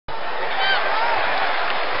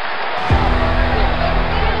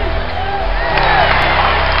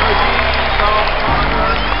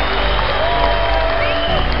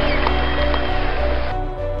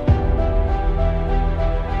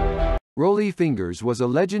Rollie Fingers was a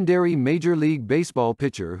legendary Major League Baseball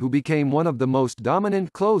pitcher who became one of the most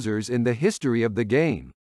dominant closers in the history of the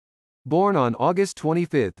game. Born on August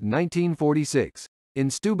 25, 1946, in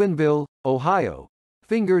Steubenville, Ohio,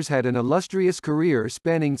 Fingers had an illustrious career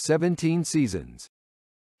spanning 17 seasons.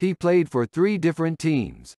 He played for 3 different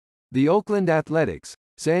teams: the Oakland Athletics,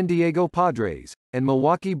 San Diego Padres, and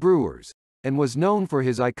Milwaukee Brewers, and was known for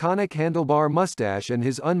his iconic handlebar mustache and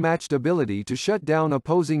his unmatched ability to shut down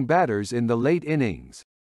opposing batters in the late innings.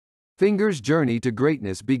 Fingers' journey to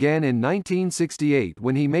greatness began in 1968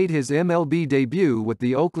 when he made his MLB debut with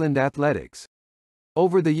the Oakland Athletics.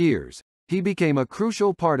 Over the years, he became a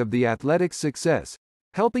crucial part of the Athletics' success,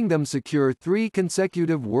 helping them secure 3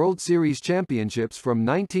 consecutive World Series championships from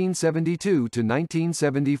 1972 to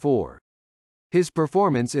 1974. His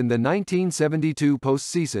performance in the 1972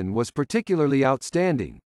 postseason was particularly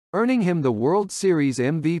outstanding, earning him the World Series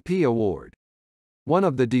MVP award. One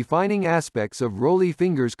of the defining aspects of Rollie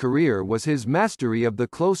Fingers' career was his mastery of the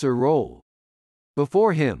closer role.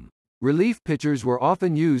 Before him, relief pitchers were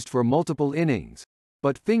often used for multiple innings,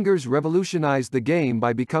 but Fingers revolutionized the game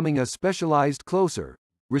by becoming a specialized closer,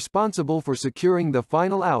 responsible for securing the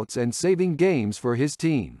final outs and saving games for his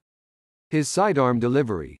team. His sidearm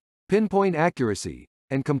delivery, pinpoint accuracy,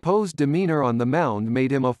 and composed demeanor on the mound made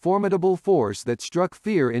him a formidable force that struck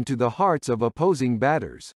fear into the hearts of opposing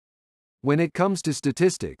batters. When it comes to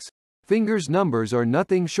statistics, Fingers' numbers are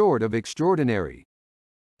nothing short of extraordinary.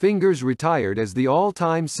 Fingers retired as the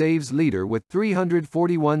all-time saves leader with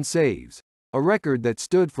 341 saves, a record that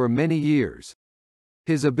stood for many years.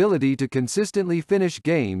 His ability to consistently finish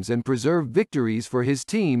games and preserve victories for his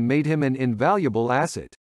team made him an invaluable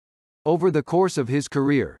asset. Over the course of his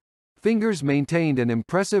career, Fingers maintained an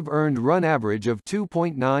impressive earned run average of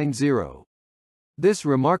 2.90. This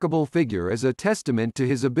remarkable figure is a testament to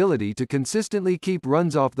his ability to consistently keep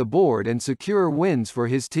runs off the board and secure wins for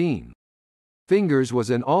his team. Fingers was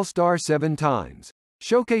an All-Star 7 times,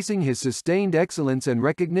 showcasing his sustained excellence and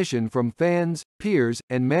recognition from fans, peers,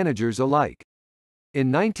 and managers alike.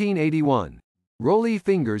 In 1981, Rollie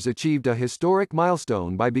Fingers achieved a historic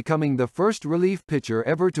milestone by becoming the first relief pitcher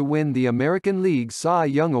ever to win the American League Cy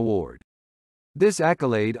Young Award. This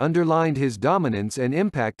accolade underlined his dominance and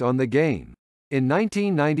impact on the game. In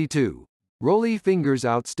 1992, Rollie Fingers'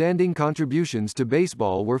 outstanding contributions to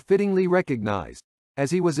baseball were fittingly recognized, as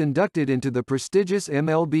he was inducted into the prestigious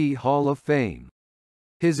MLB Hall of Fame.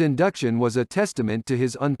 His induction was a testament to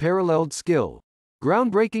his unparalleled skill,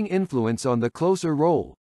 groundbreaking influence on the closer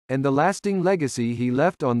role, and the lasting legacy he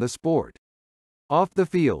left on the sport. Off the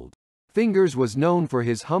field, Fingers was known for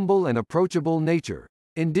his humble and approachable nature,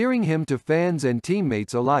 endearing him to fans and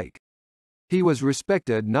teammates alike. He was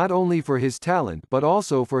respected not only for his talent but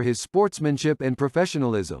also for his sportsmanship and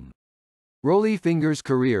professionalism. Rollie Fingers'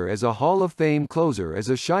 career as a Hall of Fame closer is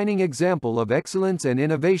a shining example of excellence and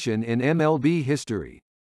innovation in MLB history.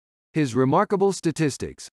 His remarkable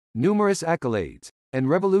statistics, numerous accolades, and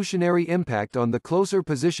revolutionary impact on the closer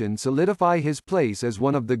position solidify his place as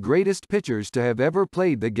one of the greatest pitchers to have ever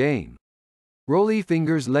played the game. Rollie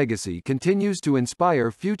Fingers' legacy continues to inspire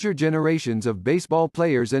future generations of baseball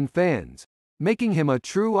players and fans, making him a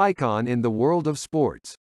true icon in the world of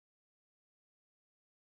sports.